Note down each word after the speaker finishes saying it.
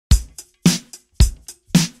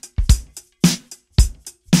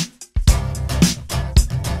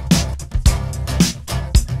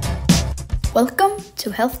Welcome to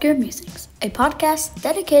Healthcare Musings, a podcast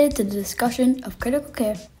dedicated to the discussion of critical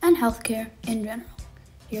care and healthcare in general.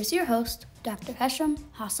 Here's your host, Dr.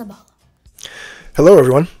 Hassaballa. Hello,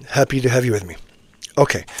 everyone. Happy to have you with me.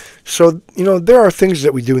 Okay, so, there are things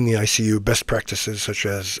that we do in the ICU, best practices such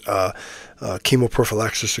as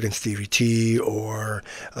chemoprophylaxis against DVT or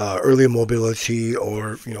early immobility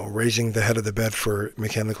or, raising the head of the bed for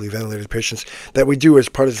mechanically ventilated patients that we do as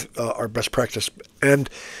part of our best practice. And,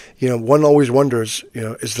 one always wonders,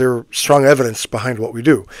 is there strong evidence behind what we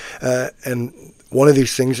do? And one of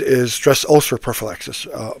these things is stress ulcer prophylaxis.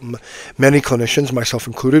 Many clinicians, myself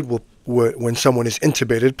included, will, when someone is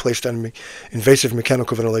intubated, placed on invasive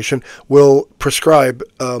mechanical ventilation, will prescribe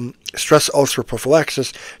stress ulcer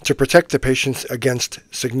prophylaxis to protect the patients against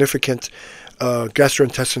significant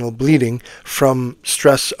gastrointestinal bleeding from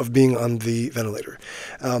stress of being on the ventilator.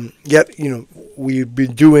 Yet, we've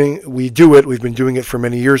been doing it for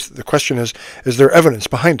many years. The question is there evidence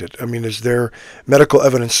behind it? I mean, is there medical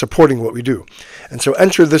evidence supporting what we do? And so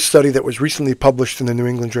enter this study that was recently published in the New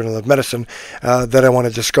England Journal of Medicine that I want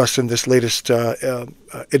to discuss in this latest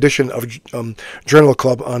edition of Journal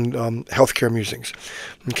Club on Healthcare Musings.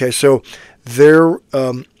 Okay, so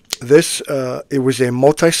it was a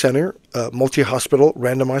multi-center, multi-hospital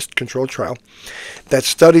randomized controlled trial that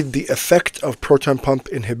studied the effect of proton pump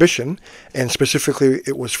inhibition, and specifically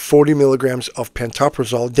it was 40 milligrams of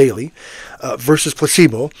pantoprazole daily versus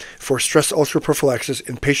placebo for stress ulcer prophylaxis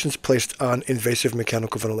in patients placed on invasive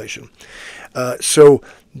mechanical ventilation. So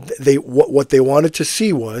what they wanted to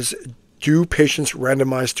see was, do patients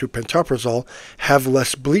randomized to pantoprazole have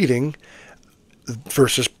less bleeding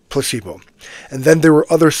versus placebo? And then there were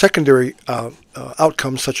other secondary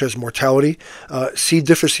outcomes such as mortality, C.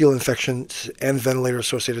 difficile infections, and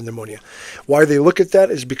ventilator-associated pneumonia. Why they look at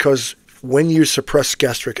that is because when you suppress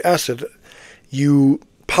gastric acid, you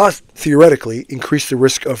theoretically increase the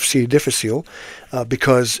risk of C. difficile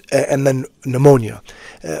and then pneumonia.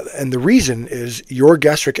 And the reason is your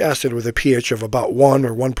gastric acid with a pH of about 1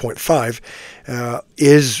 or 1.5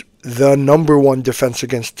 is the number one defense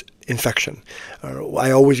against infection.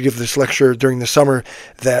 I always give this lecture during the summer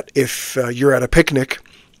that if you're at a picnic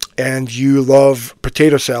and you love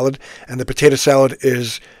potato salad and the potato salad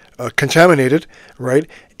is contaminated, right?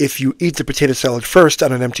 If you eat the potato salad first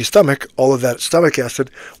on an empty stomach, all of that stomach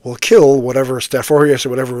acid will kill whatever Staph aureus or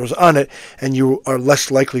whatever was on it, and you are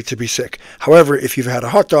less likely to be sick. However, if you've had a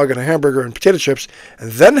hot dog and a hamburger and potato chips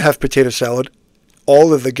and then have potato salad,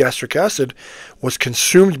 all of the gastric acid was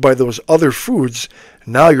consumed by those other foods.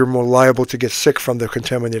 Now you're more liable to get sick from the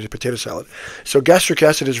contaminated potato salad. So gastric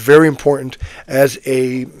acid is very important as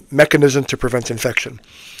a mechanism to prevent infection.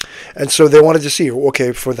 And so they wanted to see,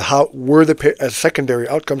 okay, as secondary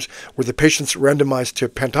outcomes, were the patients randomized to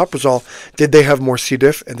pantoprazole? Did they have more C.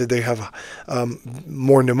 diff, and did they have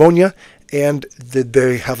more pneumonia, and did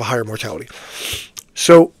they have a higher mortality?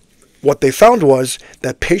 So what they found was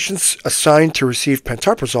that patients assigned to receive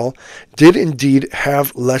pantoprazole did indeed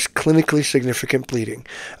have less clinically significant bleeding,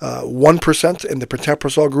 1% in the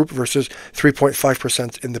pantoprazole group versus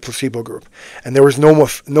 3.5% in the placebo group. And there was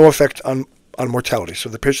no effect on mortality. So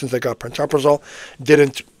the patients that got pantoprazole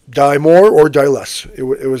didn't die more or die less.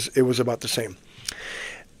 It was about the same.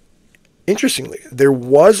 Interestingly, there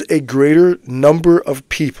was a greater number of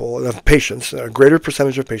patients, a greater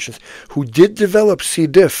percentage of patients who did develop C.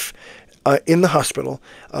 diff in the hospital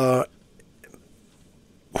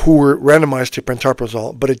who were randomized to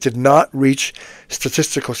pantoprazole, but it did not reach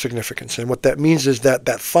statistical significance. And what that means is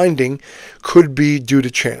that finding could be due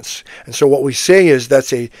to chance. And so what we say is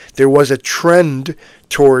there was a trend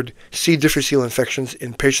toward C. difficile infections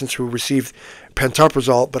in patients who received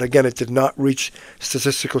pantoprazole, but again, it did not reach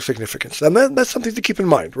statistical significance. And that's something to keep in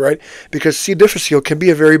mind, right? Because C. difficile can be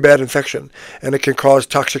a very bad infection, and it can cause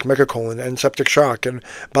toxic megacolon and septic shock and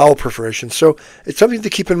bowel perforation. So it's something to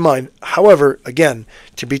keep in mind. However, again,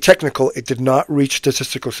 to be technical, it did not reach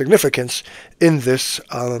statistical significance in this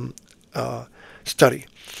study.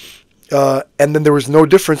 And then there was no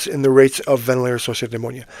difference in the rates of ventilator-associated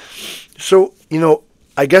pneumonia. So,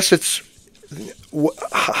 I guess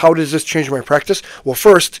how does this change my practice? Well,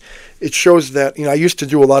 first, it shows that, I used to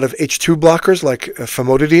do a lot of H2 blockers like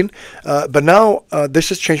famotidine, but now this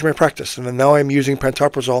has changed my practice. And now I'm using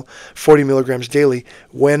pantoprazole 40 milligrams daily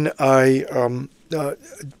when I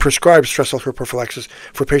prescribe stress ulcer prophylaxis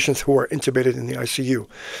for patients who are intubated in the ICU.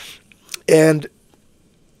 And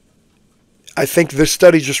I think this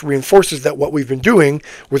study just reinforces that what we've been doing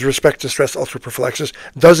with respect to stress ulcer prophylaxis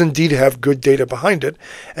does indeed have good data behind it,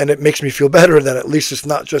 and it makes me feel better that at least it's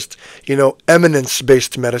not just,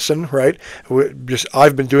 eminence-based medicine, right?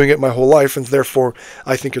 I've been doing it my whole life, and therefore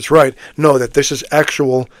I think it's right. No, that this is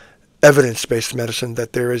actual evidence-based medicine,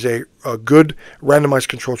 that there is a good randomized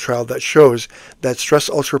controlled trial that shows that stress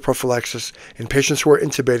ulcer prophylaxis in patients who are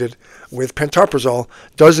intubated with pantoprazole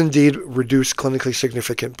does indeed reduce clinically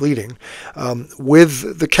significant bleeding,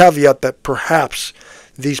 with the caveat that perhaps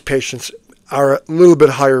these patients are a little bit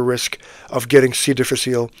higher risk of getting C.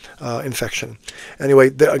 difficile infection. Anyway,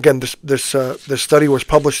 this study was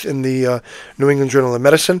published in the New England Journal of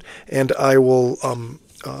Medicine, and I will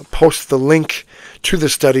post the link to the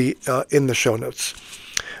study in the show notes.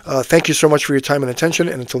 Thank you so much for your time and attention,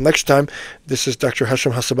 and until next time, this is Dr.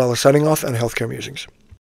 Hassaballa signing off on Healthcare Musings.